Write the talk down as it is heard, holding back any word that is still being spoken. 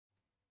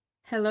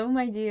Hello,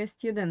 my dear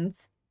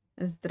students!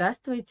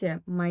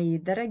 Здравствуйте, мои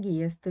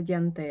дорогие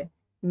студенты!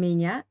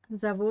 Меня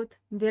зовут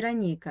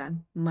Veronika.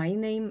 My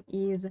name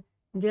is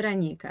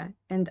Veronika,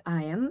 and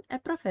I am a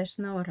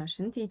professional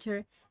Russian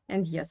teacher.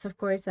 And yes, of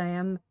course, I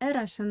am a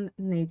Russian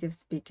native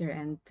speaker.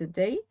 And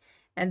today,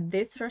 at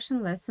this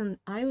Russian lesson,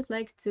 I would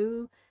like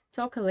to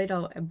talk a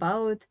little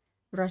about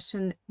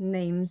Russian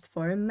names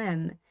for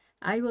men.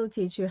 I will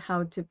teach you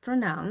how to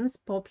pronounce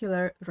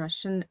popular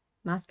Russian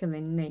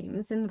masculine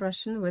names in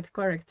Russian with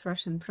correct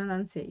Russian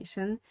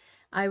pronunciation.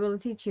 I will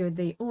teach you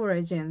the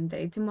origin,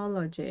 the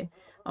etymology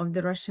of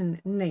the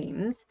Russian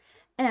names.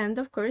 And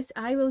of course,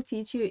 I will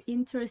teach you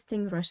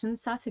interesting Russian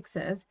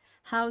suffixes,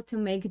 how to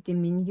make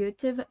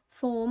diminutive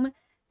form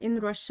in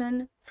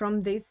Russian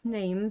from these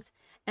names,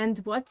 and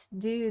what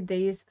do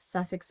these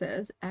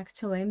suffixes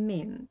actually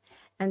mean.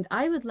 And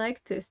I would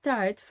like to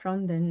start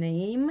from the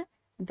name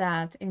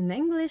that in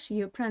English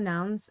you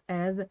pronounce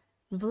as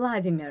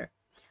Vladimir.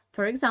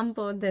 For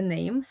example, the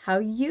name, how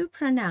you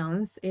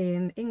pronounce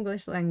in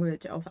English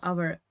language of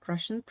our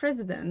Russian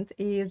president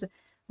is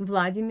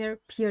Vladimir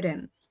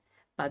Putin.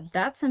 But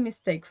that's a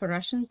mistake for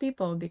Russian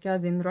people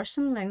because in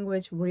Russian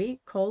language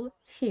we call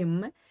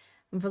him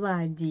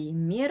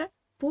Vladimir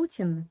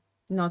Putin,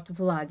 not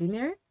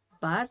Vladimir,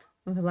 but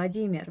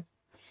Vladimir.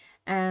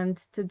 And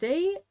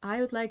today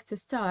I would like to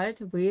start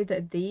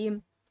with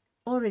the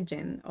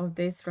origin of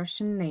this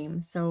Russian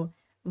name. So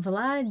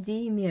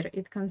Vladimir,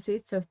 it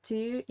consists of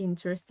two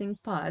interesting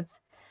parts.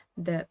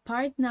 The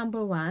part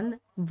number one,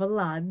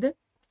 Vlad,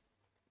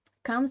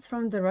 comes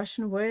from the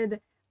Russian word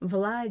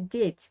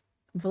владеть.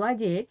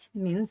 Владеть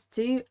means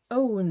to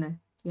own,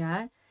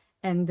 yeah?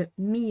 And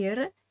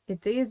mir,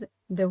 it is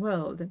the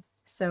world.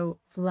 So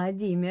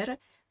Vladimir,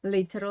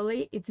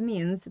 literally, it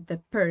means the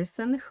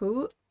person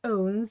who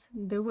owns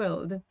the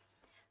world.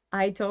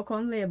 I talk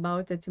only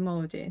about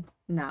etymology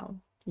now.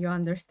 You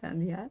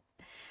understand, yeah?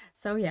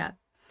 So yeah,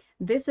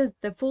 this is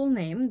the full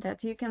name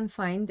that you can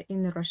find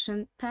in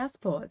Russian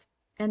passport.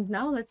 And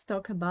now let's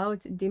talk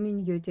about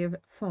diminutive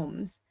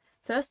forms.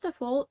 First of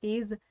all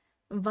is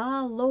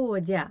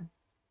Volodya.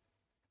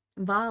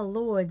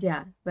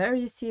 Volodya. Where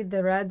you see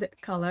the red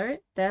color,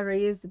 there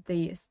is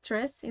the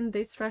stress in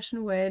this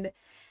Russian word.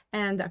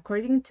 And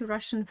according to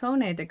Russian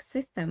phonetic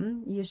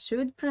system, you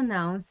should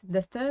pronounce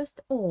the first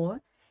O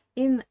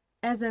in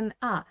as an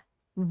A.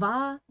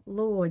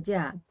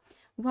 Volodya.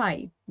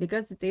 Why?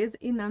 Because it is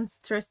in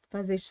unstressed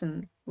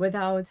position,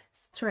 without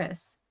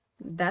stress.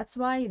 That's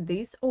why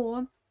this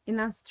O in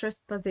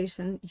unstressed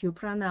position you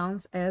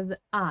pronounce as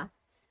A.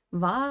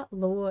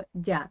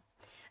 Volodya.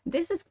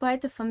 This is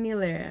quite a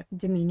familiar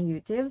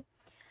diminutive,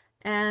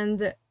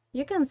 and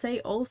you can say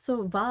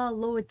also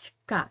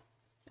Volodka.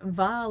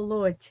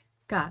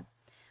 Volodka.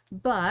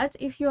 But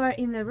if you are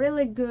in a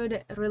really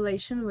good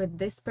relation with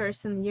this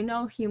person, you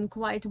know him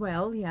quite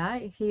well, yeah,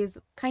 he's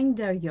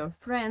kinda your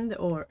friend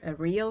or a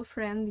real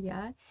friend,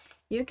 yeah,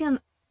 you can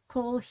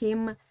call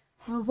him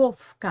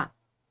Vovka.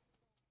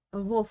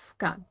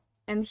 Vovka.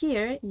 And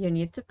here you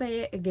need to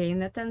pay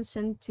again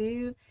attention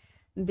to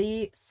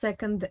the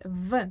second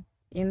V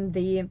in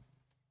the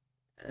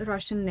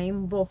Russian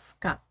name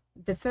Vovka.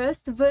 The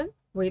first V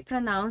we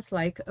pronounce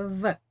like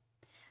V.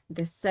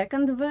 The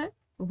second V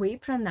we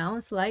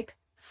pronounce like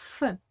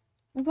F.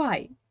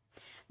 Why?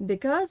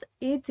 Because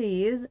it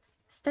is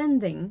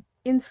standing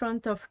in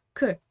front of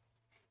K.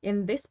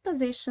 In this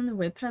position,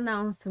 we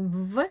pronounce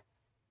V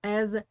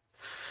as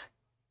F,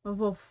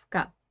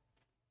 Vovka.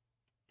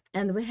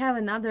 And we have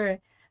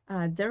another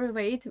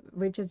derivative,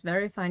 which is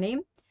very funny,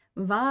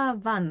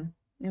 Vavan.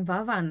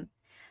 Vavan.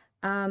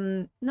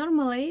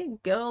 Normally,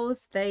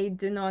 girls, they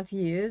do not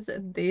use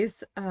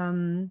these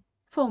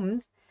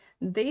forms.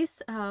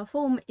 This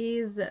form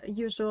is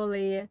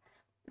usually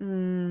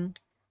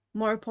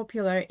more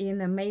popular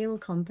in a male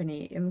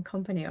company, in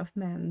company of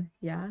men,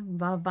 yeah,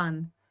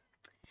 Vavan.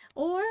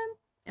 Or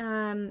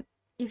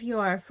if you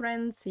are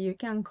friends, you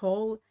can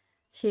call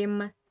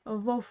him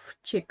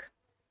Vovchik,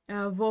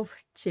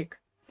 Vovchik.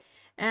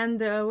 And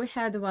we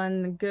had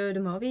one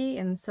good movie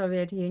in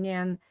Soviet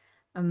Union.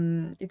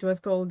 It was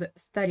called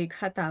Starik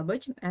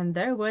Hatabych, and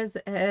there was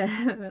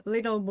a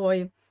little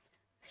boy.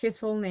 His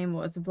full name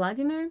was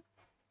Vladimir,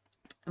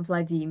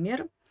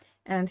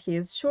 and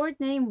his short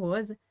name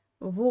was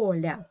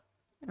Volya.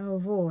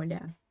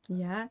 Volya.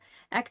 Yeah.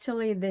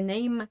 Actually, the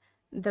name,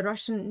 the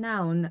Russian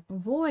noun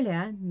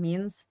Volya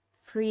means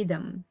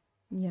freedom.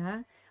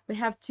 Yeah. We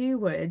have two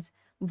words,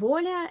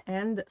 Volya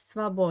and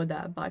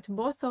Svoboda, but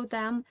both of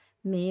them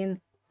mean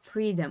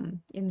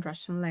freedom in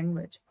Russian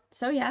language.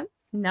 So yeah,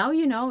 now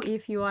you know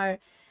if you are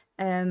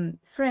a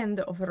friend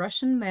of a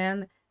Russian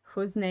man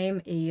whose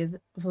name is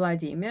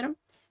Vladimir,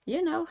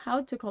 you know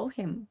how to call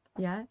him.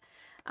 Yeah.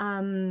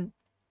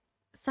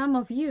 Some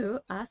of you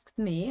asked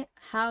me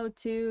how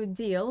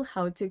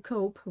to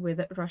cope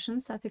with Russian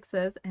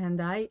suffixes, and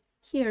I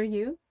hear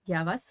you,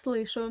 я вас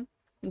слышу.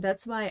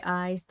 That's why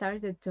I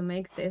started to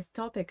make this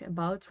topic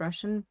about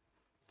Russian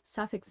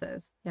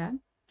suffixes, yeah?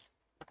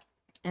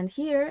 And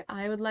here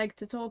I would like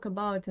to talk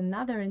about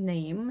another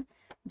name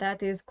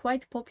that is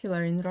quite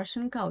popular in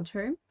Russian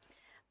culture.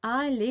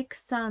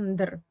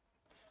 Alexander.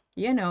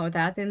 You know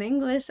that in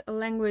English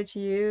language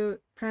you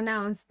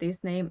pronounce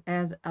this name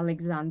as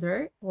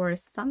Alexander or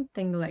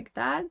something like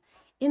that.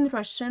 In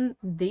Russian,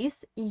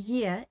 this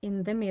ye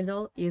in the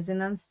middle is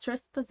an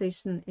unstressed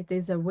position. It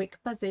is a weak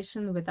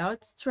position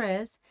without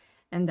stress,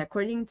 and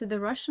according to the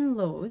Russian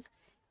laws,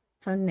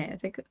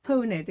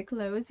 phonetic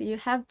laws, you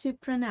have to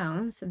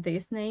pronounce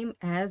this name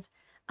as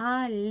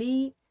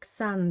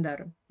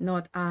Alexander,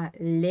 not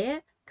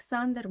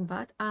Alexander,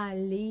 but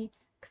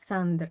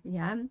Alexander,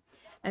 yeah?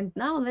 And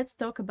now let's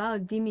talk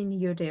about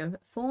diminutive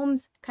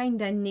forms,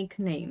 kinda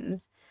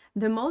nicknames.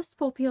 The most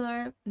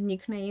popular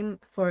nickname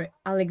for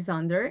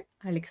Alexander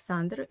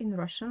in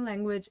Russian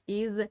language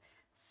is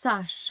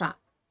Sasha.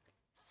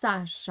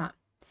 Sasha.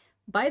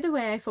 By the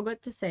way, I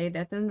forgot to say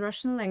that in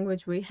Russian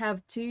language we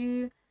have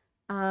two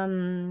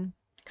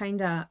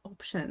kinda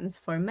options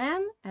for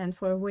men and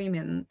for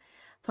women.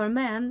 For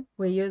men,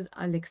 we use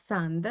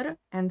Alexander,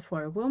 and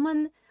for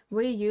women,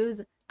 we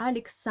use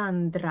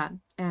Alexandra.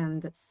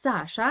 And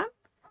Sasha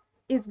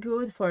is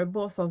good for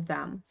both of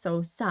them.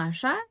 So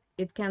Sasha,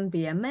 it can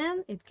be a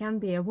man, it can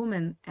be a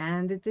woman,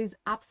 and it is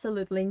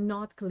absolutely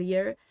not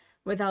clear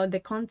without the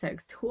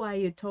context. Who are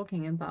you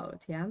talking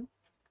about, yeah?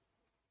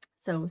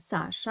 So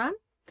Sasha,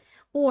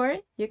 or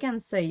you can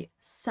say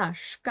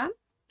Sashka,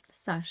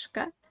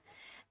 Sashka.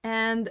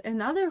 And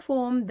another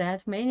form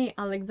that many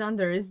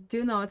Alexanders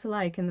do not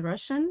like in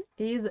Russian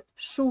is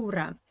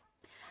Shura.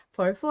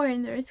 For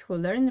foreigners who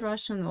learn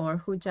Russian or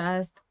who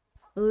just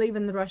live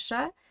in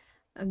Russia,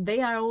 they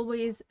are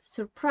always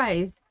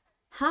surprised.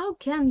 How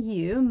can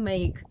you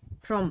make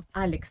from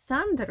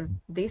Alexander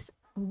this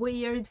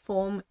weird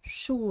form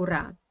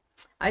Shura?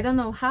 I don't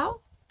know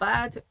how,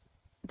 but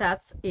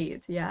that's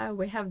it. Yeah,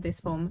 we have this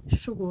form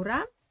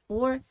Shura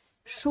or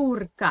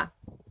Shurka.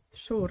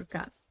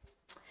 Shurka.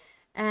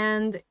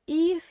 And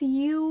if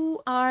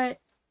you are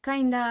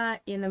kinda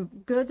in a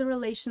good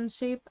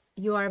relationship,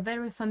 you are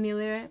very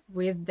familiar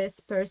with this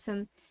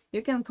person,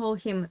 you can call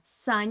him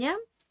Sanya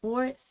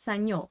or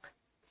Sanyok.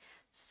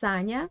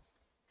 Sanya,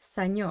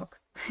 Sanyok.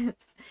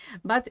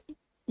 But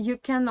you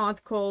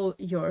cannot call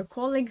your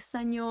colleague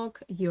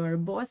Sanyok, your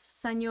boss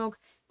Sanyok.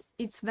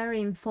 It's very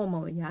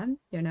informal, yeah,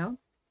 you know?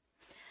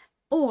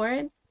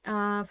 Or,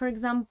 for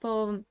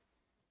example,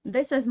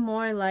 this is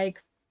more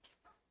like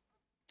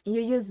you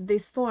use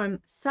this form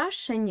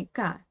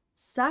Sashenka,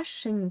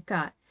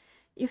 Sashenka.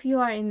 If you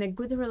are in a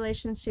good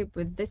relationship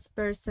with this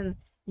person,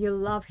 you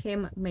love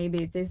him,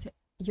 maybe it is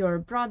your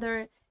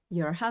brother,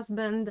 your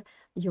husband,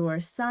 your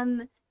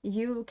son,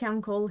 you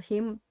can call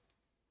him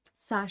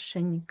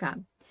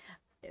Sashenka.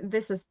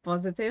 This is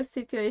positive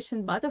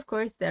situation, but of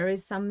course there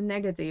is some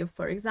negative.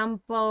 For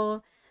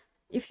example,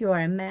 if you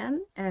are a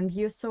man and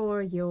you saw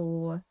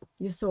your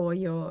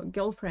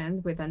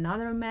girlfriend with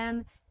another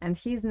man and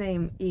his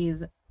name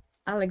is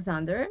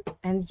Alexander,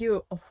 and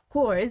you of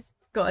course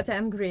got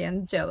angry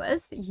and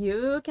jealous,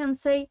 you can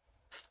say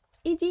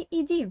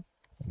иди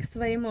к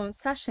своему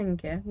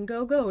Сашеньке,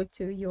 go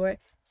to your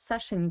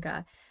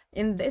Sashenka.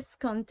 In this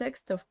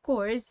context, of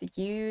course,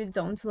 you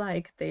don't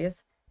like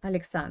this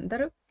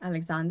Alexander,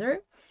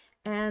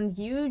 and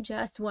you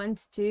just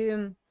want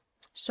to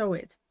show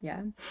it,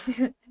 yeah?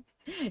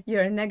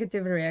 Your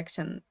negative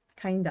reaction,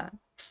 kinda.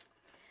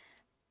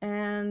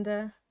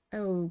 And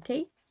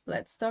okay,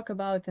 let's talk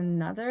about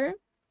another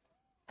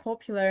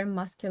popular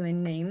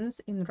masculine names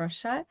in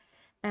Russia,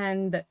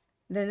 and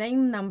the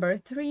name number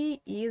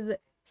 3 is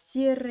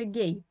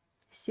Sergei.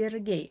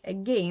 Sergei.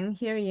 Again,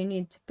 here you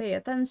need to pay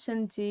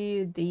attention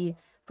to the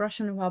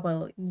Russian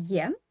vowel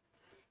ye.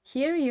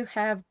 Here you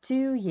have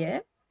two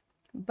ye,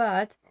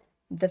 but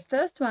the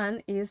first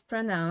one is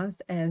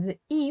pronounced as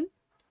I,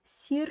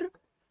 sir,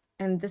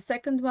 and the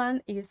second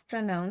one is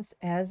pronounced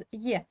as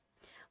ye.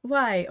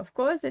 Why? Of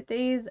course, it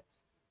is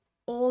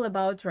all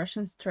about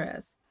Russian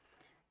stress.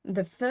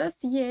 The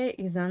first ye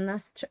is an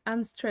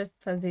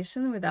unstressed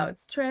position without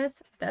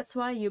stress. That's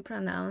why you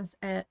pronounce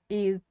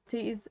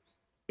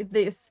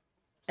this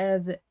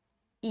as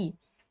I,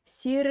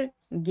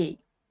 Sergei.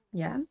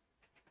 Yeah.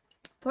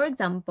 For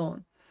example,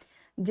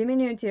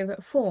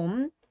 diminutive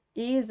form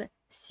is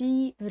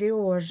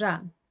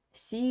Serежа.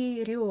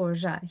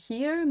 Serежа.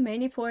 Here,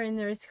 many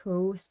foreigners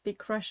who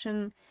speak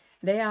Russian,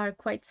 they are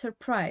quite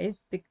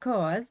surprised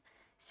because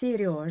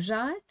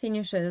Serежа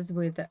finishes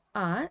with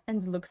a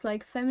and looks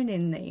like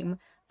feminine name.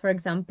 For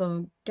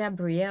example,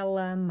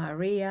 Gabriella,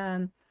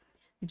 Maria,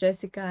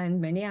 Jessica,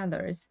 and many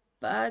others.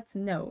 But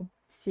no,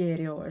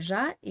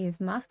 Serежа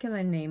is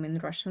masculine name in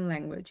Russian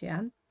language,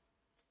 yeah?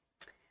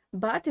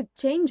 But it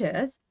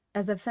changes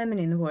as a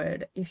feminine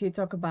word. If you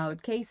talk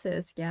about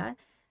cases, yeah,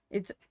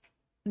 it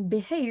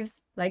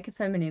behaves like a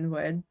feminine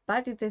word,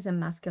 but it is a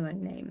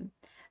masculine name.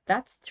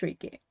 That's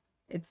tricky.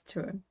 It's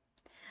true.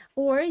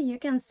 Or you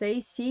can say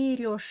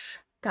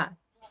Serежка.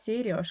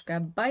 Serежka.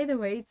 By the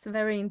way, it's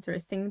very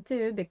interesting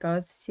too,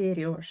 because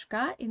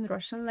Serежка in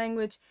Russian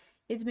language,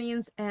 it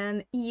means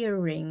an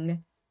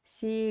earring.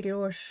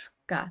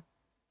 Serежка.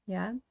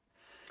 Yeah.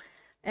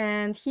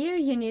 And here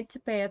you need to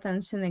pay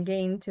attention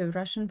again to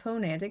Russian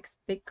phonetics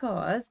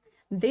because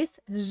this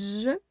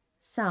zh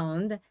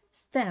sound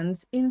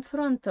stands in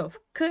front of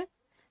k.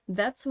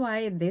 That's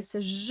why this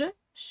zh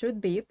should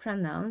be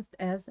pronounced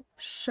as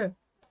sh.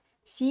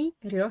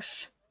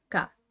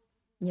 Сережка.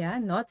 Yeah,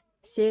 not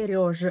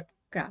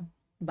Сережка,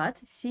 but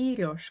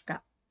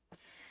Сережка.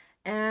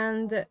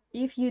 And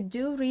if you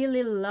do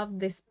really love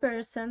this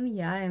person,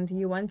 yeah, and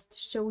you want to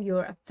show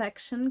your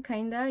affection,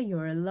 kinda,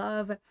 your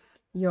love,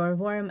 your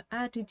warm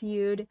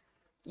attitude,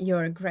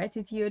 your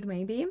gratitude,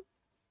 maybe,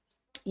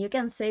 you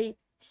can say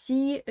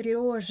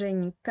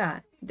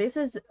Сереженька. This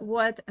is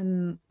what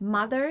a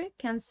mother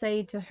can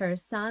say to her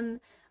son,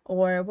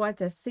 or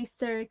what a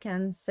sister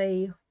can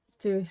say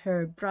to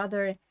her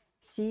brother,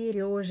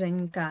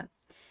 Сереженька.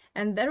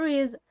 And there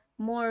is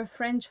more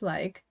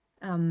French-like.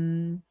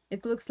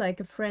 It looks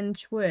like a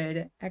French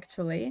word,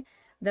 actually.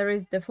 There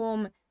is the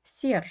form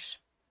Serge.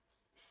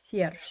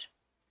 Serge.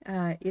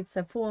 It's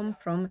a form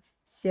from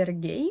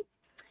Sergei.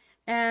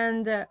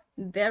 And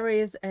there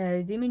is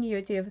a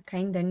diminutive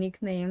kind of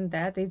nickname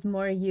that is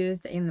more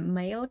used in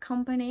male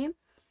company.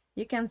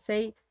 You can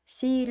say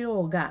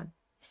Серега.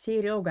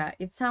 Серега.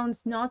 It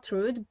sounds not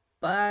rude,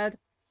 but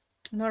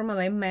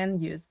normally men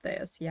use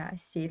this. Yeah,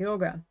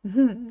 Серега.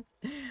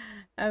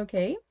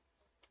 Okay.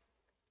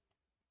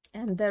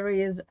 And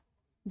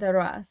there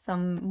are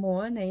some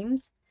more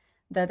names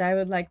that I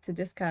would like to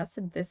discuss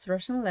in this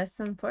Russian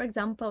lesson. For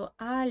example,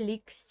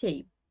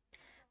 Alexei.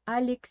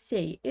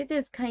 Alexei. It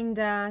is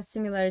kinda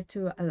similar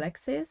to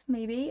Alexis,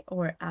 maybe,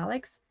 or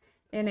Alex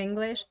in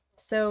English.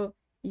 So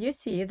you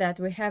see that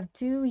we have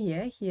two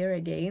here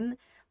again,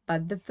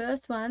 but the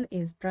first one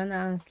is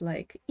pronounced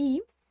like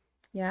E,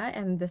 yeah,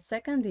 and the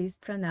second is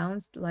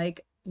pronounced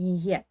like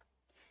ye.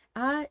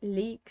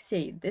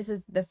 Alexei. This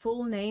is the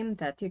full name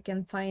that you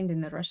can find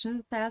in a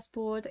Russian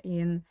passport,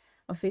 in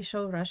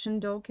official Russian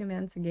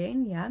documents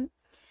again, yeah.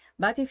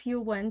 But if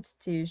you want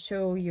to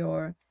show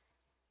your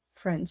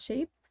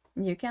friendship,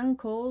 you can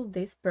call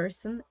this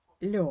person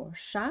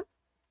Lёша,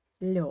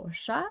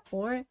 Lёша,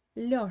 or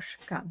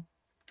Lёшka.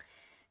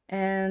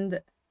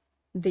 And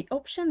the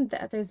option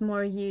that is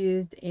more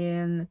used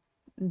in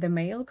the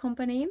male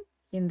company,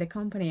 in the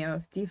company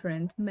of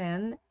different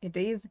men, it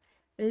is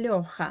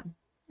Лёха,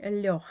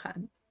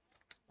 Лёха.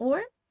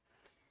 Or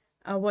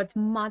what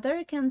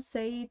mother can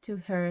say to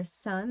her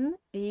son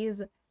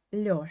is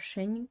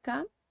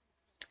Лёшенька.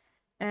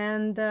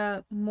 And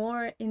the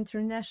more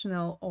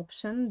international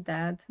option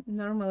that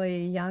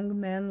normally young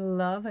men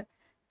love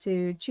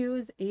to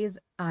choose is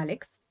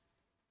Alex.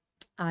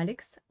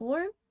 Alex,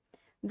 or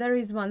there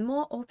is one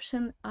more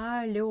option,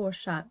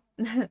 Alyosha.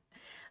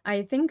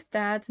 I think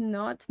that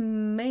not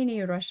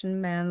many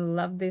Russian men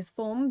love this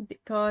form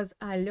because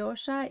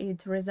Alyosha,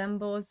 it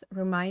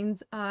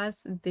reminds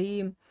us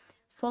the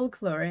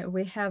folklore.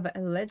 We have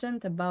a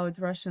legend about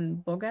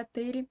Russian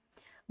bogatyr.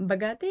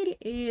 Bogatyr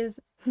is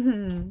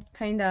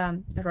kind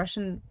of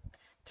Russian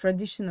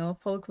traditional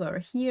folklore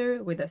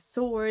here with a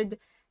sword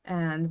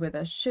and with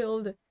a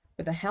shield,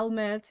 with a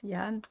helmet,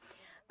 yeah.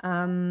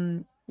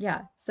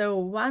 Yeah, so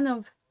one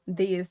of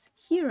these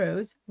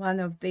heroes, one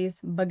of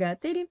these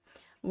bogatyr,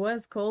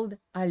 was called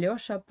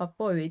Alyosha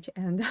Popovich,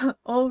 and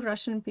all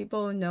Russian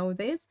people know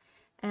this.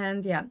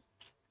 And yeah,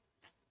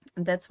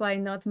 that's why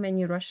not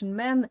many Russian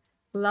men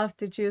love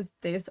to choose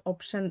this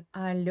option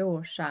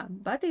Alyosha,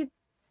 but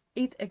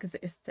it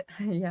exists.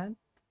 Yeah.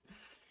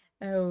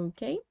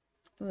 Okay,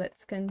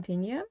 let's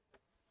continue.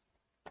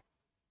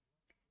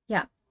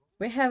 Yeah,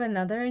 we have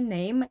another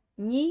name,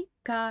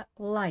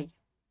 Nikolai.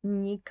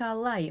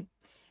 Nikolai.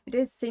 It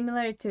is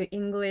similar to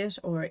English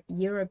or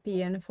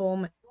European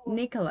form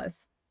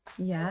Nicholas.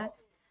 Yeah,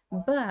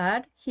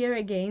 but here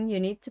again you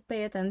need to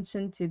pay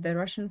attention to the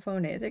Russian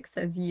phonetics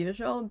as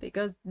usual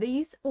because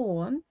this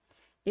O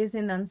is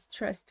in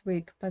unstressed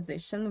weak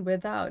position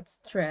without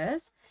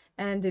stress,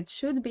 and it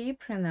should be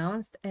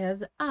pronounced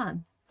as A.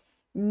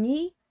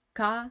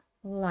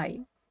 Nikolai.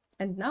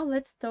 And now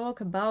let's talk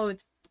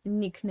about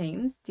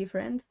nicknames,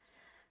 different.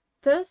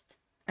 First,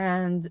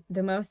 and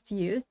the most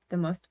used, the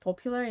most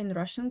popular in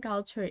Russian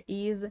culture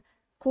is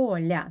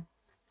Kolya.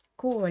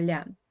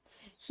 Kolya.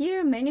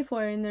 Here, many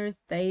foreigners,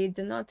 they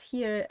do not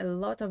hear a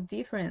lot of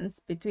difference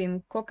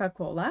between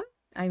Coca-Cola,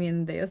 I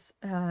mean this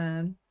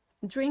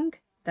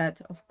drink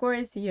that, of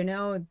course, you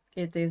know,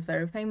 it is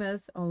very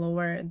famous all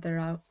over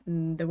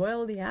the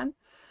world, yeah.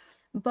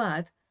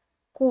 But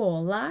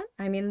cola,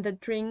 I mean the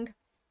drink,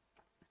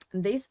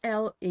 this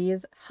L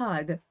is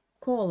hard,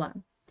 cola.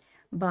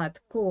 But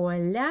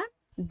Kolya,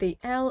 the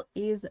L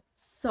is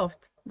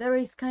soft. There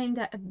is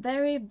kinda a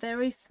very,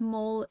 very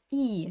small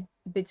E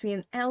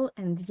between L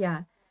and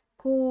Ya.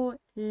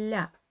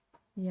 Kolya.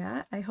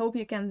 Yeah, I hope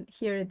you can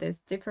hear this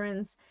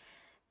difference.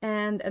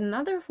 And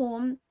another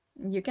form,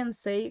 you can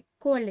say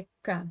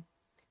Kolka.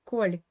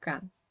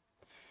 Kolka.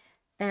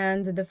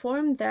 And the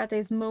form that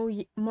is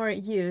more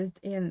used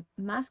in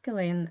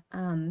masculine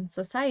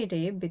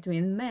society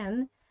between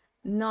men,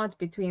 not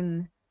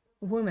between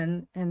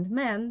women and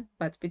men,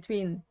 but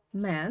between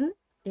men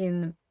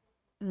in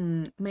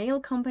male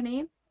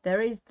company,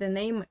 there is the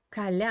name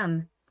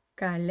Kalyan.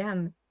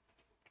 Kalyan.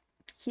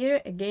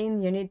 Here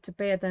again, you need to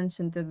pay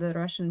attention to the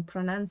Russian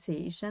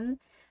pronunciation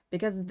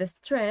because the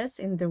stress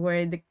in the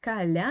word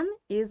Kalyan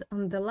is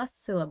on the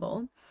last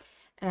syllable.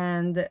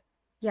 And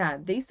yeah,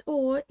 this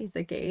O is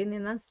again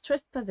in a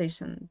stressed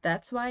position.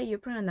 That's why you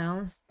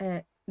pronounce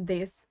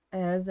this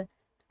as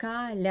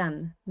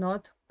Kalyan,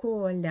 not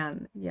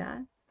Kolyan,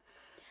 yeah?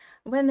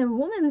 When a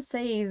woman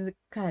says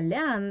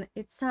Kalyan,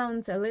 it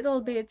sounds a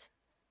little bit,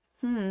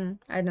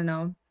 I don't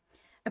know,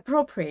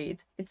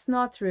 appropriate. It's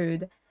not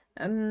rude,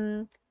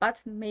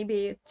 but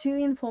maybe too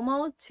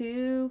informal,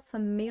 too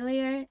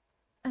familiar,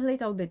 a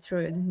little bit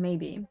rude,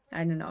 maybe.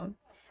 I don't know.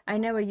 I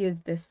never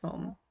used this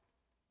form.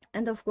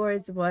 And of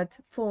course, what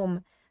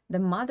form the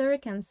mother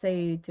can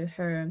say to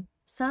her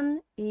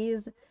son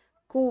is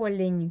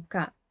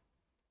Kolenka.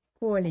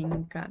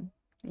 Kolenka.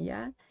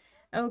 Yeah.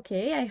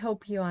 Okay, I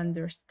hope you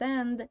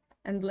understand.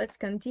 And let's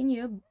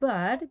continue.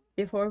 But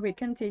before we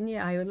continue,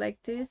 I would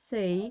like to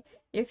say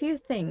if you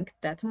think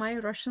that my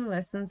Russian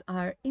lessons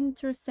are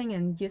interesting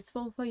and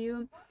useful for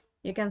you,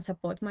 you can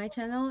support my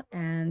channel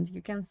and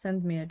you can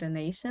send me a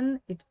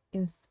donation. It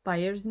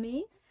inspires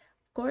me,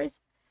 of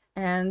course.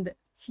 And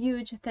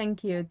huge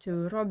thank you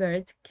to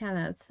Robert,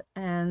 Kenneth,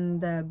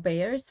 and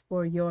Bears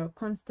for your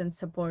constant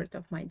support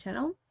of my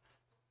channel.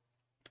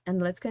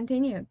 And let's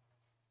continue.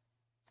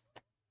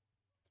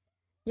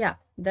 Yeah,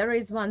 there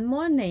is one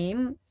more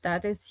name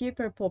that is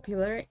super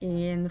popular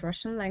in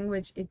Russian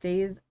language. It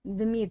is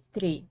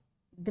Dmitry.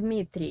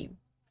 Dmitry.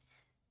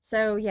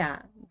 So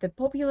yeah, the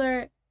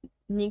popular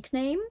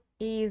nickname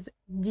is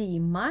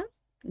Dima.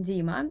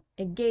 Dima.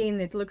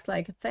 Again, it looks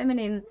like a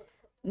feminine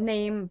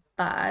name,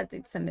 but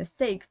it's a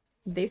mistake.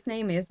 This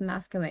name is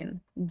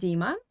masculine.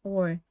 Dima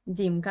or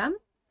Dimka.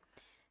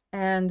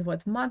 And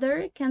what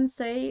mother can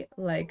say,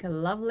 like a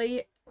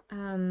lovely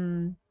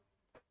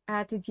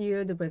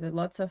attitude with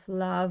lots of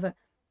love,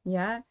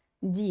 yeah,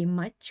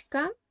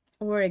 Dimachka,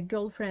 or a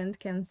girlfriend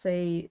can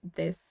say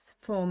this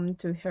form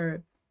to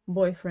her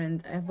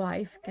boyfriend, a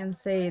wife can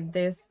say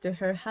this to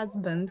her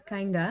husband,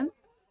 kinda.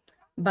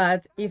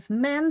 But if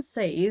man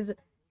says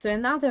to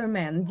another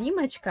man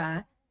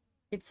Dimachka,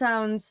 it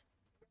sounds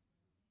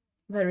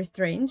very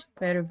strange,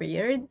 very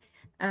weird.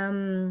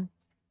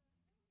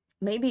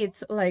 Maybe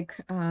it's like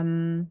I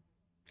don't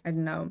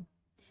know.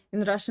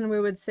 In Russian, we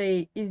would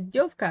say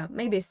izdevka,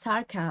 maybe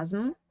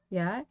sarcasm.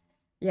 Yeah,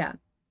 yeah.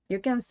 You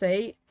can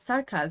say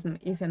sarcasm.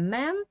 If a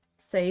man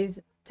says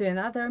to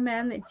another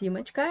man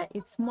Dimachka,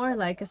 it's more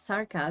like a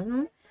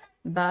sarcasm,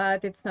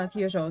 but it's not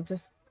usual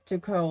to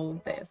call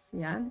this.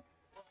 Yeah.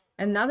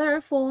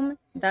 Another form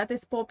that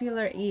is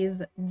popular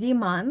is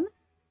Diman,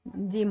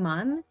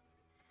 Diman,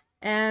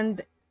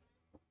 and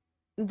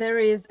there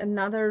is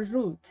another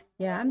root.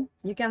 Yeah,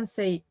 you can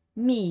say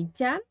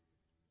Mitya,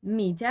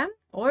 Mitya,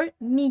 or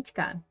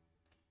Mitka,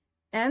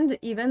 and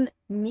even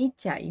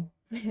Mityay.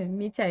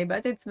 Mityay,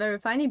 but it's very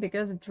funny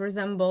because it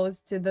resembles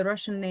to the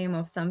Russian name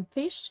of some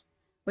fish,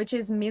 which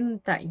is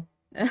Mintai.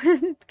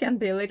 It can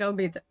be a little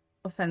bit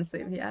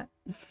offensive, yeah.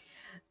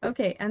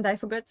 Okay, and I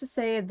forgot to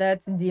say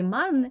that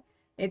Diman,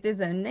 it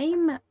is a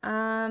name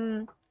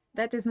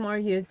that is more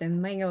used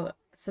in male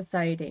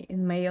society,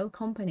 in male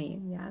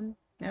company, yeah.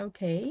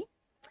 Okay.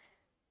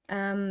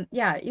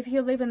 Yeah, if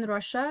you live in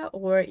Russia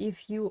or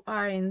if you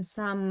are in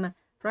some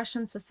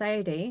Russian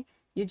society,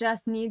 you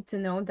just need to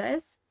know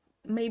this.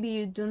 Maybe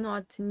you do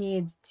not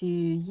need to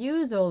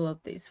use all of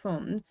these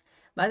forms,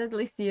 but at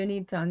least you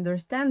need to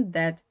understand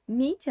that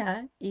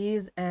Mitya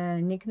is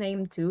a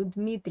nickname to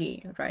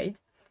Dmitry, right?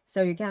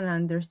 So you can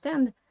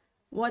understand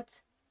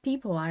what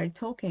people are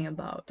talking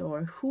about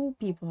or who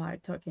people are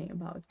talking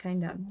about,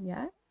 kind of,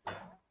 yeah?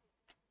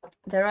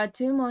 There are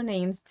two more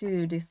names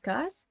to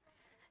discuss,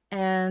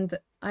 and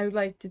I would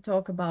like to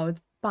talk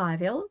about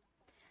Pavel.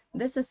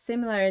 This is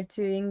similar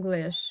to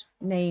English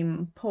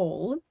name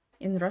Paul.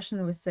 In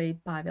Russian, we say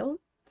Pavel.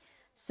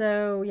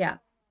 So yeah,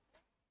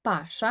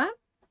 Pasha,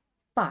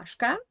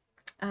 Pashka.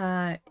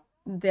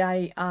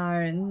 They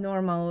are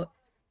normal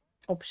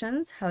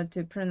options how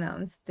to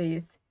pronounce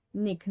these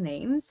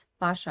nicknames,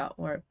 Pasha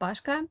or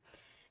Pashka.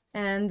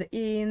 And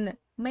in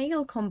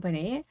male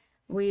company,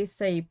 we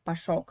say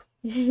Pashok,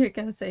 you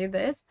can say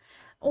this,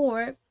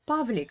 or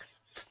Pavlik.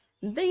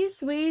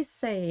 This we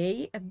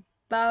say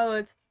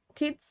about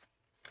kids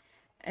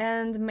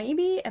and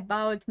maybe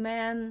about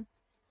man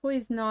who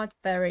is not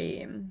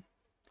very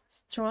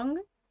strong.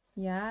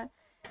 Yeah,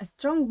 a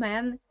strong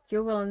man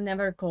you will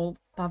never call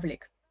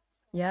Pavlik.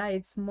 Yeah,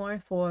 it's more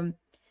for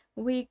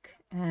weak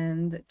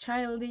and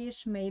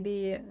childish,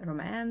 maybe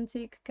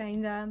romantic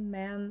kinda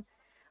man.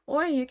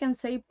 Or you can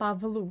say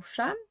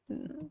Pavlusha,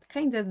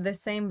 kind of the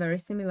same, very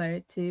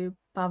similar to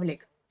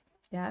Pavlik.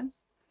 Yeah.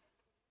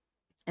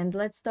 And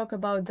let's talk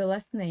about the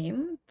last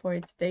name for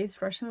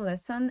today's Russian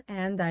lesson.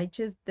 And I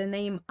choose the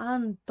name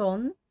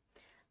Anton.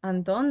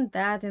 Anton,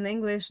 that in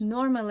English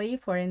normally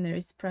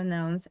foreigners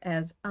pronounce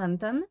as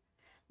Anton,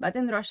 but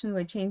in Russian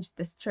we change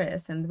the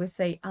stress and we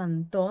say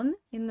Anton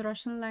in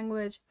Russian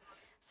language.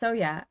 So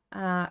yeah,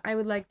 I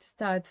would like to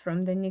start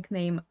from the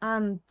nickname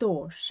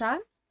Antosha.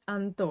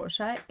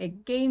 Antosha.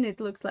 Again, it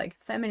looks like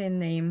feminine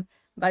name,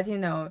 but you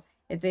know,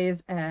 it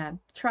is a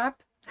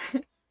trap.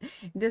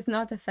 It is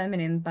not a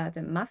feminine, but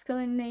a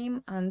masculine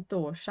name,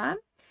 Antosha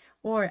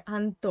or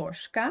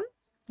Antoshka.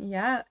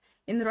 Yeah,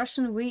 in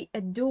Russian,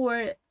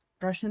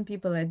 Russian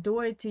people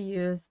adore to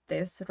use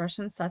this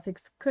Russian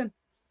suffix k.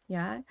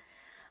 Yeah,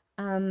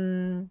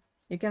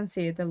 you can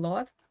see it a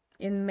lot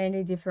in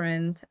many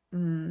different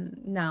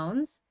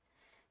nouns.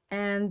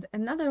 And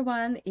another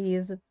one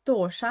is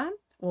Tosha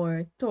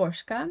or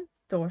Toshka.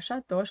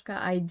 Toshka.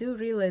 I do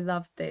really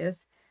love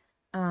this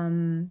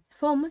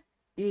form.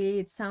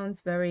 It sounds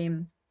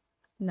very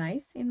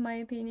nice in my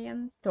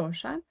opinion.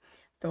 Toshka.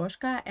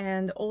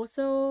 And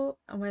also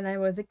when I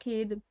was a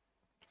kid,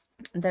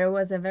 there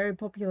was a very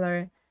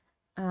popular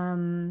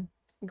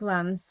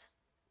glance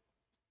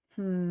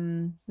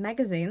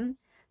magazine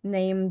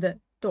named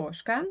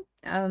Toshka.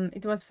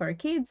 It was for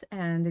kids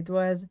and it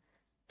was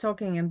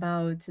talking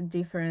about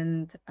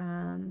different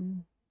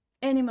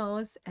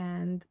animals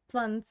and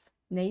plants,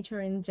 nature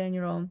in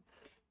general.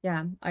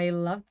 Yeah, I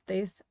loved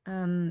this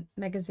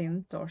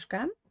magazine,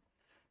 Toshka.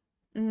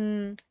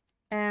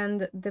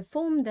 And the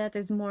form that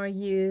is more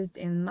used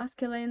in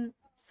masculine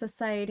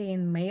society,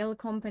 in male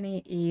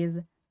company, is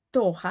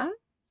Toha.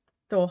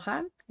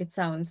 Toha. It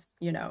sounds,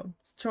 you know,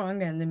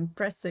 strong and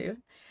impressive.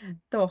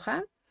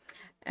 Toha.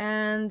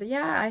 And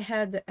yeah, I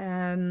had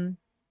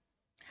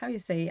how you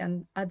say,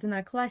 an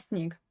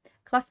одноклассник,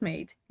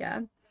 classmate,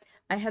 yeah.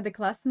 I had a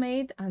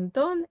classmate,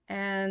 Anton,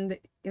 and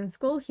in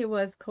school he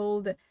was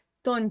called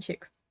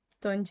Tonchik.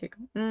 Tonchik.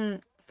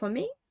 For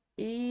me,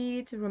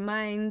 it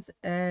reminds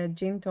a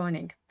gin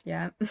tonic,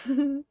 yeah.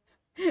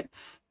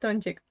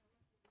 Tonchik.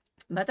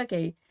 But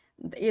okay,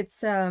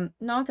 it's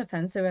not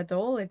offensive at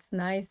all. It's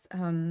nice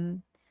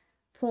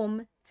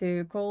form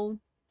to call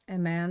a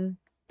man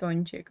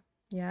Tonchik,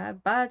 yeah,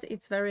 but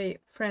it's very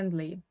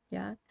friendly,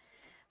 yeah.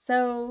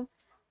 So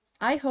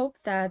I hope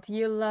that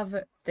you love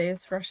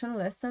this Russian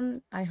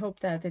lesson. I hope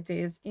that it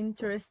is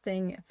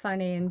interesting,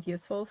 funny, and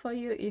useful for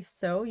you. If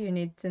so, you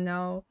need to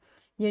know,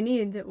 you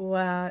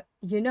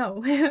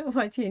know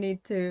what you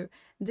need to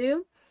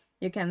do.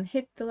 You can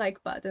hit the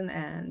like button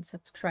and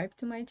subscribe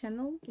to my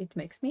channel. It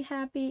makes me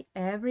happy.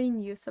 Every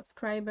new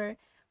subscriber,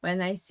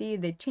 when I see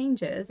the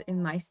changes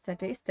in my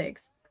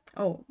statistics,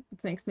 oh,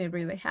 it makes me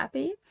really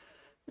happy.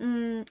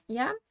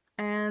 Yeah,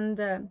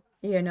 and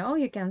you know,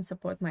 you can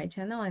support my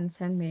channel and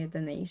send me a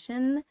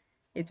donation.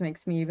 It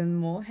makes me even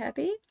more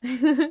happy.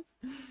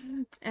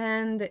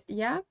 And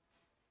yeah,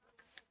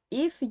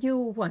 if you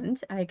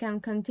want, I can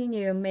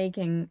continue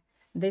making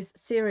this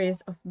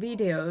series of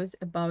videos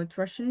about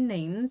Russian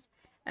names,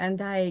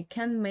 and I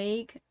can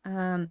make,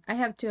 I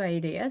have two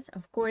ideas.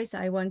 Of course,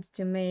 I want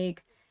to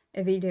make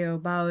a video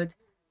about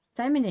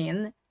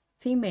feminine,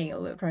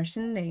 female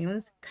Russian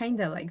names,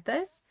 kinda like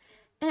this.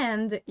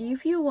 And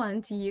if you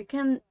want, you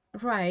can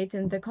write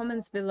in the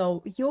comments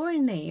below your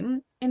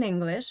name in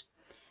English,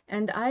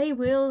 and I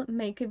will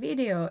make a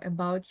video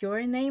about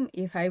your name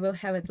if I will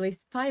have at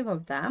least 5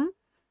 of them.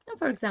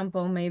 For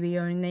example, maybe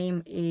your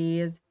name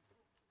is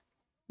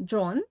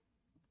John,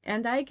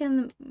 and I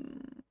can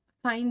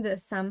find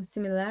some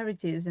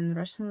similarities in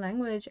Russian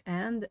language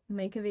and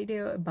make a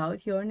video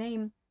about your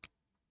name.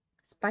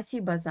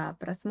 Спасибо за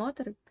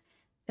просмотр.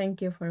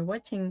 Thank you for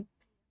watching.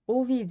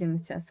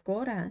 Увидимся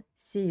скоро.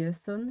 See you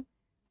soon.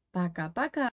 Пока-пока.